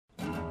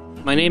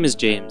My name is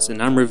James, and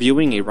I'm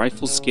reviewing a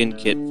rifle skin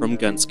kit from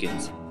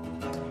GunSkins.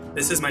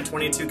 This is my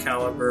 .22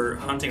 caliber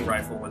hunting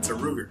rifle. It's a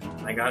Ruger.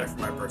 I got it for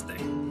my birthday.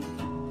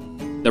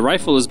 The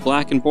rifle is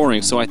black and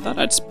boring, so I thought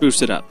I'd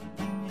spruce it up.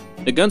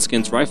 The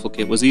GunSkins rifle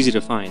kit was easy to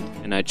find,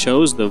 and I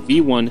chose the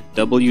V1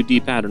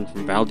 WD pattern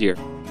from Valdir.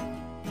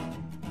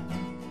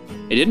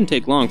 It didn't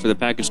take long for the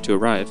package to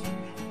arrive.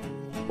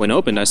 When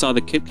opened, I saw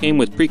the kit came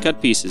with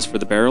pre-cut pieces for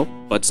the barrel,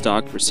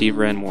 buttstock,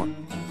 receiver, and more.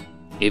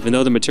 Even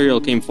though the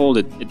material came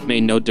folded, it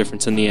made no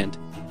difference in the end.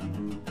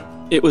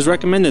 It was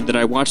recommended that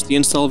I watch the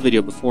install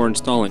video before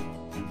installing.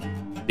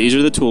 These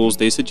are the tools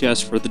they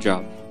suggest for the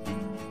job: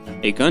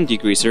 a gun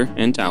degreaser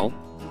and towel,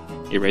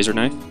 a razor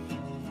knife,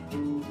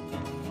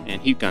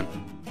 and heat gun.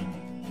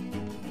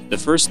 The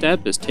first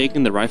step is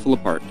taking the rifle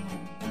apart.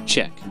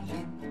 Check.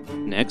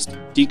 Next,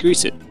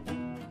 degrease it.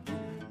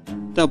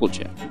 Double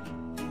check.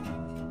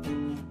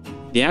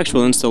 The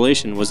actual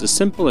installation was as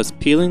simple as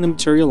peeling the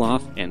material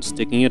off and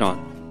sticking it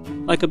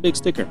on, like a big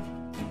sticker.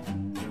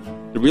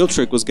 The real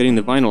trick was getting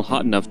the vinyl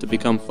hot enough to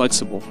become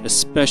flexible,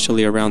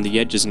 especially around the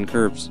edges and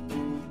curves.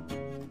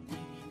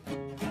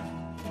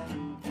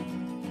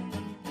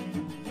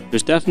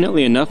 There's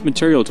definitely enough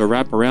material to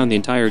wrap around the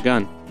entire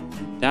gun.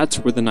 That's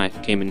where the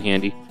knife came in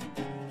handy.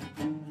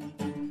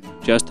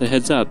 Just a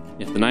heads up,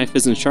 if the knife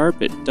isn't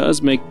sharp, it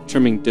does make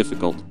trimming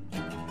difficult.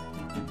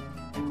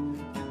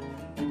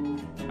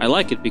 I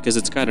like it because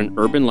it's got an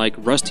urban-like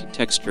rusty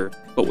texture,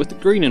 but with a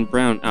green and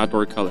brown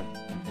outdoor color.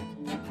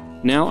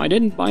 Now, I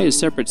didn't buy a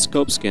separate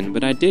scope skin,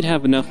 but I did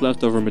have enough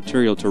leftover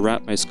material to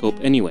wrap my scope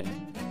anyway.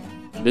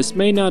 This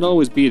may not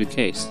always be the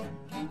case.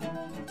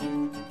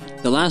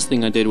 The last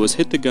thing I did was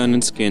hit the gun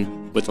and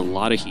skin with a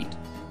lot of heat.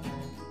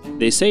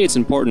 They say it's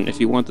important if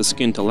you want the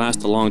skin to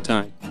last a long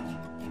time.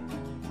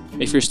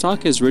 If your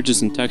stock has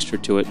ridges and texture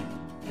to it,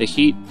 the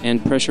heat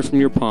and pressure from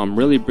your palm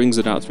really brings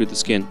it out through the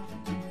skin.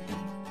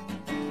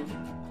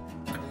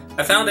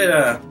 I found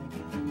that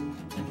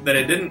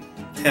it didn't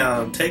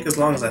take as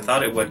long as I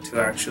thought it would to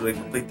actually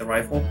complete the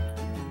rifle,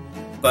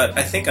 but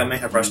I think I may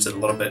have rushed it a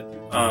little bit.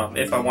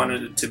 If I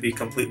wanted it to be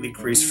completely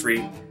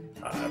crease-free,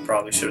 I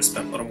probably should have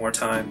spent a little more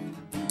time.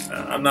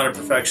 I'm not a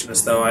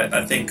perfectionist, though.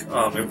 I think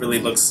it really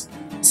looks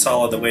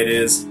solid the way it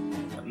is.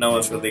 No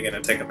one's really going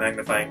to take a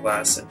magnifying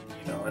glass and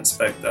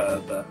inspect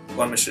the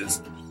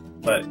blemishes,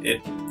 but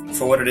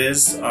for what it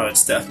is,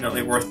 it's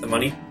definitely worth the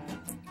money.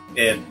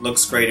 It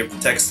looks great. It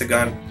protects the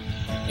gun.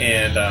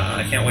 And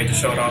I can't wait to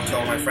show it off to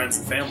all my friends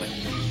and family.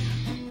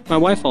 My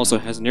wife also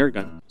has an air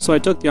gun, so I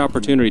took the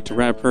opportunity to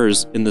wrap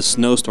hers in the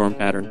snowstorm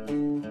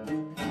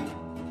pattern.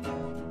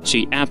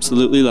 She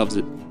absolutely loves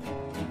it.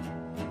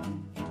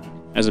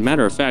 As a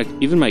matter of fact,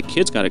 even my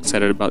kids got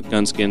excited about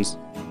GunSkins,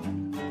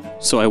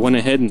 so I went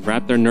ahead and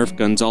wrapped their Nerf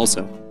guns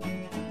also.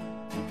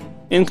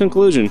 In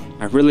conclusion,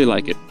 I really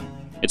like it.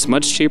 It's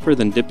much cheaper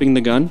than dipping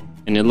the gun,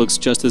 and it looks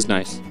just as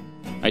nice.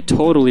 I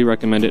totally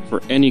recommend it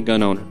for any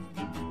gun owner.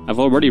 I've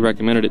already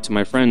recommended it to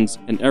my friends,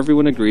 and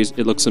everyone agrees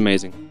it looks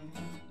amazing.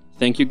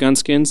 Thank you,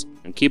 GunSkins,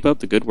 and keep up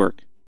the good work.